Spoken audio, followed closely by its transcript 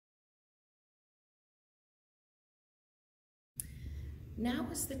Now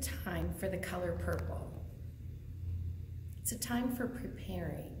is the time for the color purple. It's a time for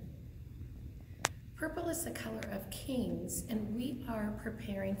preparing. Purple is the color of kings, and we are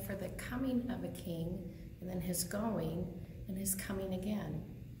preparing for the coming of a king, and then his going, and his coming again.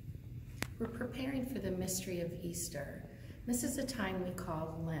 We're preparing for the mystery of Easter. This is a time we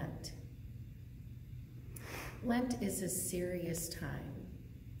call Lent. Lent is a serious time.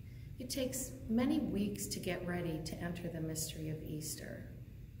 It takes many weeks to get ready to enter the mystery of Easter.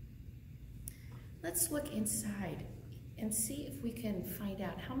 Let's look inside and see if we can find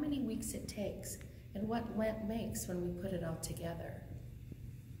out how many weeks it takes and what Lent makes when we put it all together.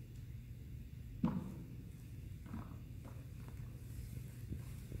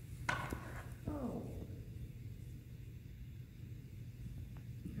 Oh,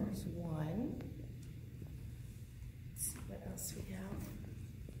 there's one. Let's see what else we have.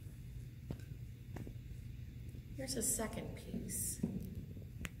 Here's a second piece.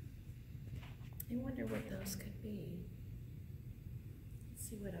 I wonder what those could be. Let's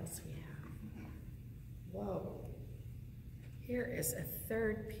see what else we have. Whoa. Here is a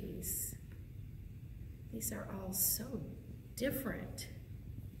third piece. These are all so different.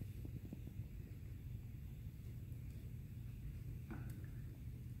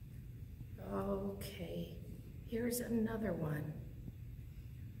 Okay, here's another one.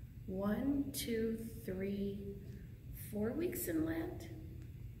 1, 2, 3, 4 weeks in Lent.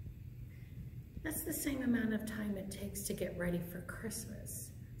 That's the same amount of time it takes to get ready for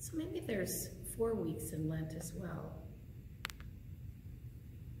Christmas. So maybe there's 4 weeks in Lent as well.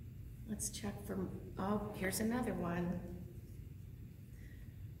 Let's check for, oh, here's another one.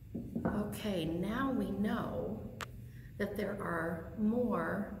 Okay, now we know that there are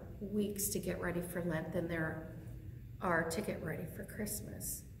more weeks to get ready for Lent than there are to get ready for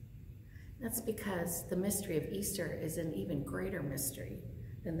Christmas. That's because the mystery of Easter is an even greater mystery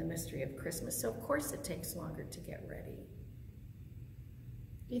than the mystery of Christmas. So of course it takes longer to get ready.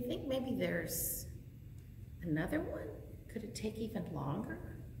 Do you think maybe there's another one? Could it take even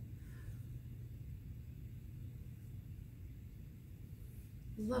longer?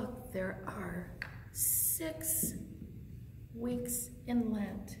 Look, there are 6 weeks in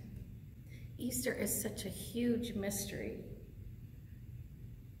Lent. Easter is such a huge mystery.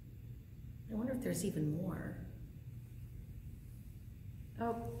 I wonder if there's even more.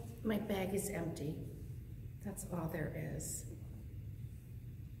 Oh, my bag is empty. That's all there is.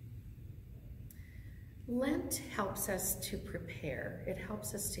 Lent helps us to prepare. It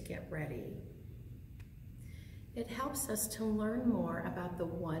helps us to get ready. It helps us to learn more about the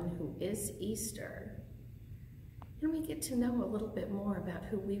one who is Easter. And we get to know a little bit more about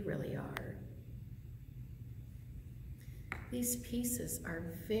who we really are. These pieces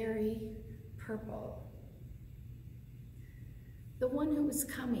are very purple. The one who is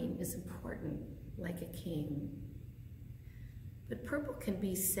coming is important, like a king. But purple can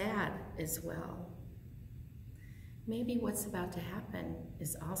be sad as well. Maybe what's about to happen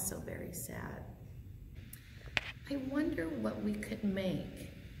is also very sad. I wonder what we could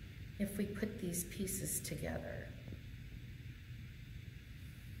make if we put these pieces together.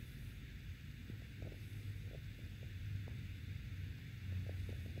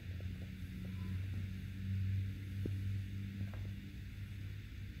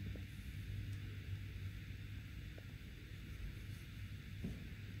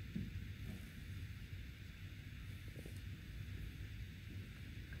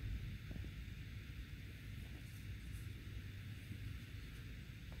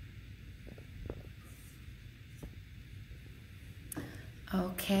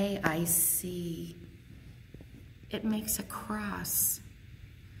 Okay, I see. It makes a cross,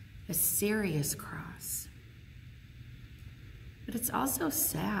 a serious cross. But it's also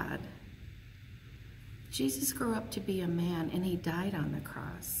sad. Jesus grew up to be a man and he died on the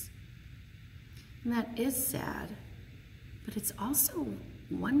cross. And that is sad, but it's also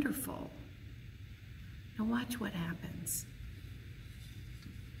wonderful. Now watch what happens.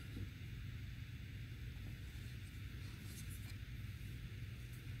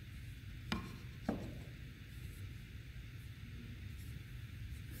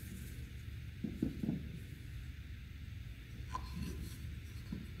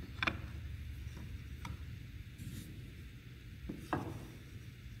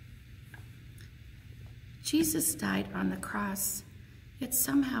 Jesus died on the cross, yet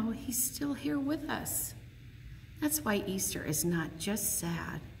somehow he's still here with us. That's why Easter is not just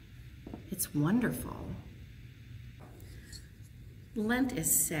sad, it's wonderful. Lent is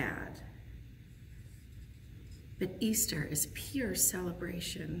sad, but Easter is pure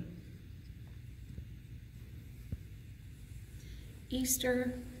celebration.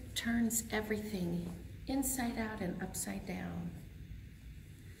 Easter turns everything inside out and upside down.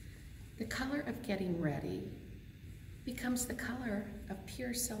 The color of getting ready becomes the color of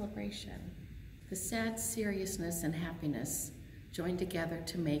pure celebration. The sad seriousness and happiness join together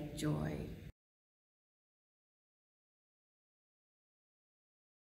to make joy.